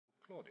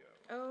Claudio.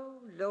 Oh,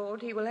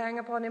 Lord, he will hang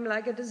upon him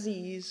like a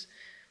disease.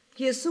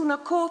 He is sooner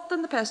caught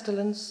than the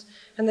pestilence,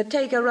 and the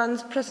taker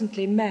runs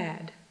presently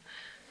mad.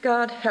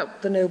 God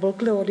help the noble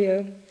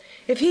Claudio.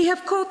 If he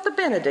have caught the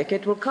Benedick,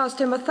 it will cost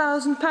him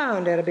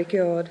 £1,000 ere be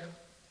cured.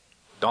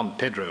 Don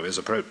Pedro is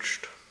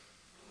approached.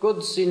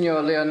 Good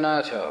Signor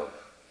Leonato,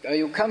 are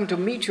you come to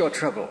meet your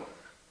trouble?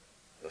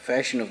 The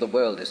fashion of the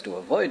world is to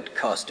avoid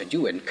cost, and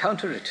you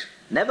encounter it.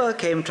 Never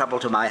came trouble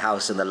to my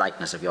house in the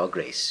likeness of your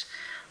grace.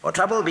 For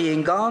trouble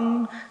being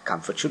gone,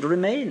 comfort should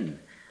remain.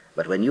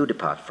 But when you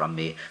depart from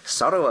me,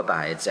 sorrow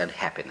abides and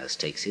happiness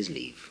takes his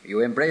leave.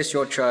 You embrace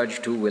your charge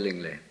too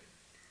willingly.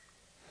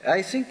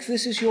 I think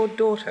this is your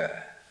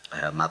daughter.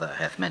 Her mother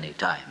hath many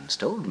times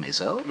told me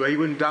so. Were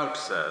you in doubt,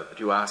 sir, that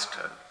you asked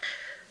her?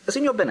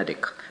 Signor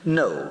Benedick,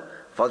 no,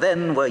 for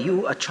then were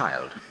you a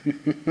child.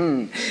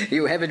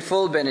 You have it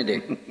full,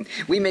 Benedick.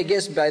 We may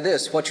guess by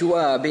this what you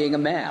are, being a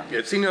man.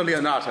 If Signor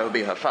Leonato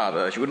be her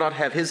father, she would not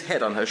have his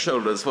head on her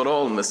shoulders for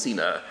all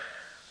Messina,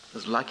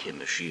 as like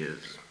him as she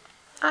is.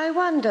 I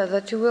wonder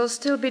that you will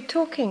still be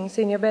talking,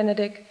 Signor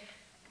Benedick.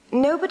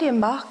 Nobody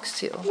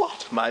marks you.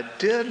 What, my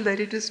dear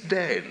Lady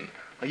Disdain?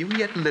 Are you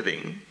yet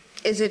living?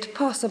 Is it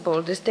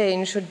possible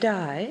Disdain should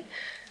die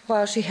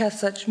while she has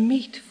such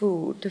meat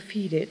food to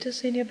feed it,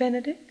 Signor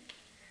Benedick?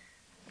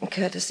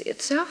 Courtesy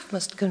itself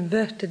must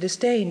convert to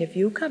disdain if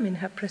you come in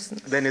her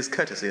presence. Then is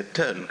courtesy a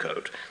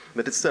turncoat?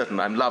 But it's certain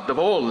I'm loved of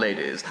all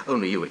ladies,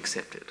 only you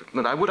excepted.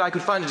 And I would I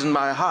could find it in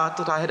my heart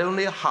that I had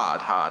only a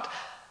hard heart.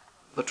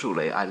 But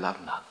truly I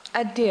love none.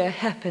 A dear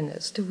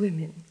happiness to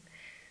women.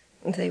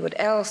 They would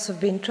else have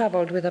been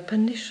troubled with a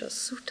pernicious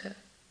suitor.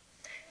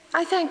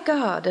 I thank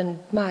God and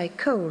my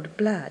cold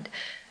blood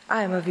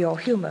I am of your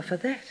humour for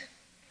that.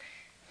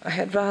 I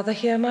had rather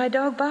hear my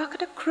dog bark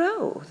at a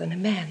crow than a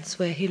man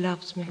swear he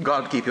loves me.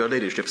 God keep your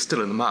ladyship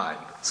still in mind,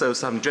 so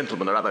some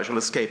gentleman or other shall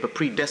escape a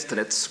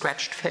predestinate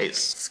scratched face.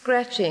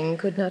 Scratching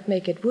could not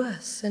make it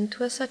worse, and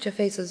 'twere such a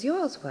face as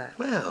yours were.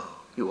 Well,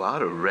 you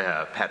are a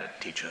rare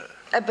parrot teacher.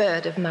 A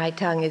bird of my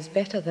tongue is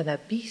better than a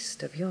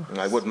beast of yours.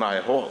 I would my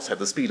horse had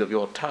the speed of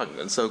your tongue,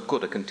 and so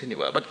good a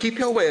continuer. But keep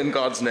your way in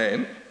God's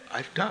name.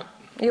 I've done.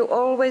 You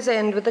always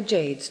end with the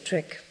jade's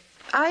trick.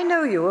 I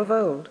know you of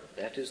old.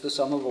 That is the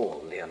sum of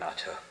all,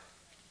 Leonato.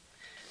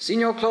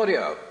 Signor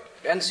Claudio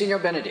and Signor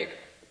Benedick,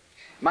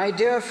 my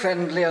dear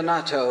friend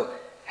Leonato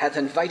hath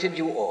invited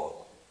you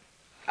all.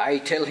 I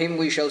tell him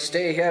we shall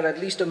stay here at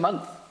least a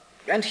month,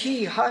 and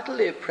he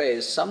heartily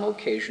prays some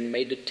occasion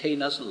may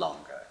detain us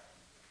longer.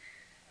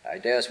 I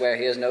dare swear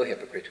he is no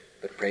hypocrite,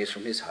 but prays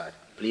from his heart.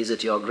 Please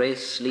it your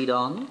grace, lead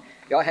on.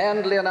 Your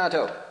hand,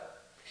 Leonato.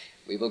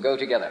 We will go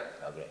together.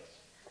 Your grace.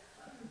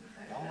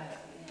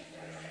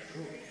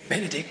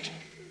 Benedict,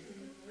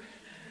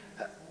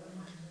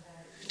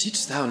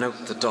 didst thou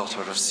note the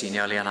daughter of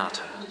Signor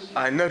Leonato?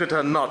 I noted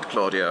her not,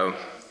 Claudio,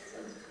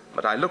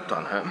 but I looked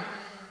on her.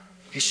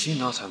 Is she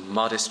not a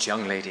modest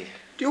young lady?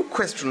 Do you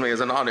question me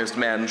as an honest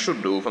man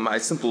should do for my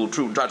simple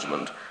true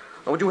judgment?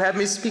 Or would you have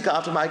me speak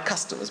after my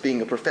custom as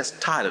being a professed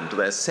tyrant to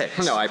their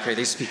sex? No, I pray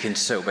thee speak in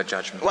sober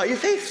judgment. Why,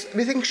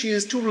 methinks she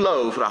is too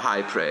low for a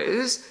high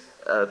praise,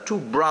 too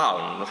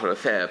brown for a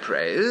fair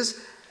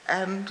praise,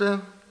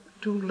 and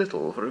too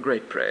little for a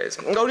great praise.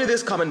 Only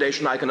this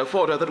commendation I can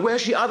afford her, that were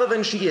she other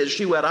than she is,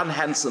 she were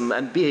unhandsome,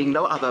 and being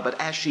no other but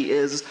as she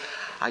is,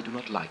 I do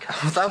not like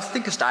her. Thou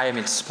thinkest I am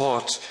in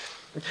sport.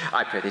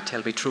 I pray thee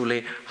tell me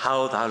truly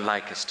how thou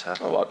likest her.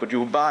 What would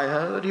you buy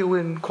her? Do you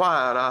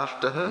inquire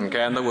after her?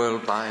 Can the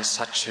world buy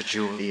such a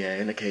jewel? Yea,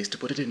 in a case to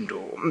put it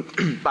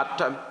into.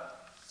 But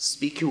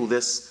speak you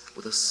this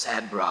with a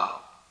sad brow.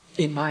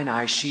 In mine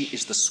eye, she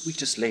is the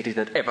sweetest lady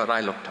that ever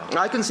I looked on.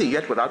 I can see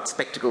yet without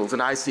spectacles, and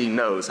I see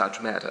no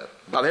such matter.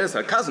 Now there's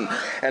her cousin,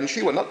 and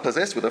she were not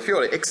possessed with a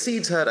fury,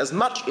 exceeds her as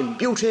much in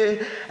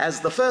beauty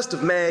as the 1st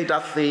of May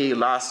doth the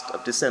last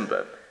of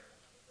December.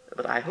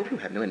 But I hope you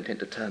have no intent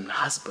to turn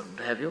husband,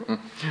 have you?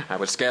 I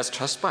would scarce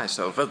trust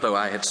myself, as though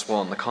I had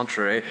sworn the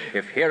contrary,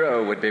 if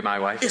Hero would be my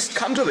wife. Is't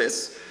come to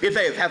this? If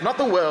they have not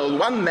the world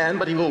one man,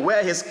 but he will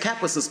wear his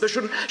cap with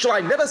suspicion, shall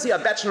I never see a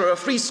bachelor or a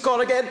free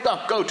score again?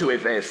 Oh, go to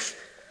it, Faith.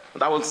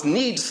 Thou wilt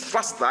needs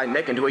thrust thy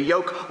neck into a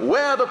yoke,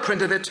 wear the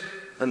print of it,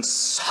 and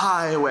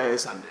sigh away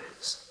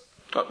Sundays.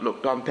 Oh,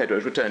 look, Don Pedro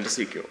has returned to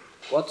seek you.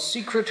 What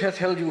secret hath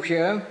held you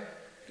here,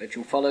 that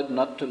you followed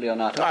not to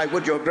Leonato? I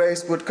would your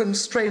grace would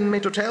constrain me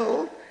to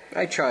tell.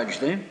 I charge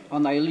thee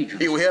on thy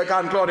allegiance. You hear,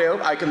 Count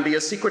Claudio, I can be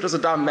as secret as a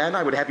dumb man,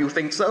 I would have you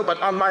think so,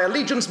 but on my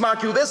allegiance,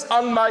 mark you this,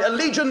 on my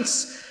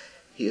allegiance,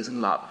 he is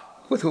in love.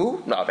 With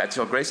who? Now, that's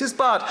your grace's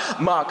part.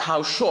 Mark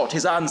how short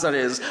his answer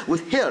is.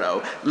 With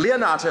Hero,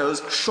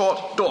 Leonato's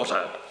short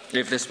daughter.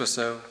 If this were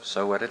so,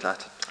 so were it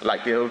that.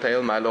 Like the old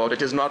tale, my lord,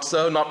 it is not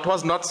so, not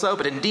 'twas not so,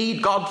 but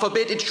indeed, God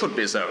forbid, it should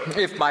be so.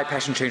 If my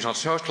passion change not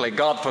shortly,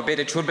 God forbid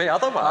it should be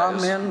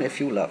otherwise. Amen, if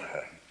you love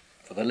her.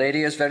 For the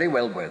lady is very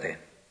well worthy.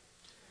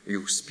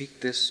 You speak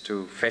this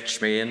to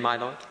fetch me in, my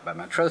lord? By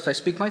my troth, I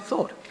speak my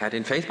thought. And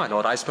in faith, my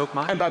lord, I spoke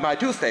mine. And by my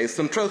due faith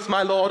and troth,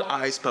 my lord,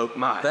 I spoke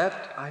mine.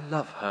 That I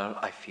love her,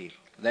 I feel.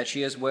 That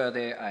she is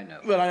worthy, I know.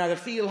 Well, I neither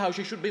feel how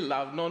she should be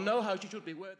loved, nor know how she should be worthy.